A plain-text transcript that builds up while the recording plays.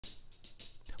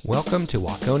Welcome to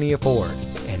Waconia Ford,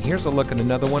 and here's a look at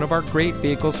another one of our great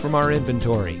vehicles from our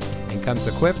inventory, and comes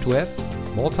equipped with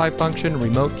multifunction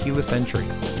remote keyless entry,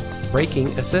 braking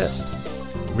assist,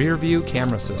 rear view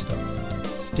camera system,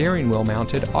 steering wheel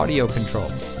mounted audio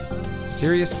controls,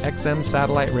 Sirius XM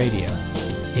satellite radio,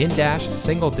 in-dash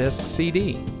single disc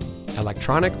CD,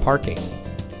 electronic parking,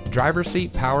 driver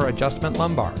seat power adjustment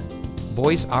lumbar,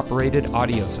 voice operated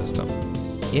audio system,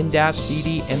 in-dash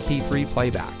CD MP3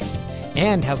 playback,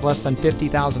 and has less than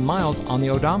 50,000 miles on the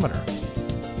odometer.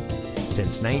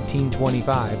 Since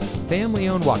 1925,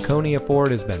 family-owned Waconia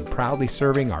Ford has been proudly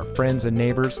serving our friends and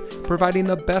neighbors, providing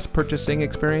the best purchasing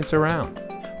experience around.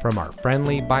 From our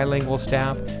friendly bilingual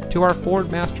staff to our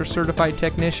Ford Master Certified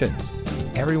technicians,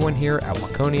 everyone here at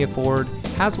Waconia Ford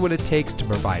has what it takes to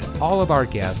provide all of our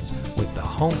guests with the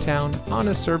hometown,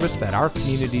 honest service that our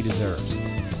community deserves.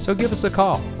 So give us a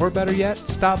call, or better yet,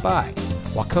 stop by.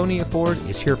 Waconia Ford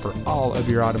is here for all of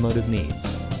your automotive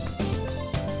needs.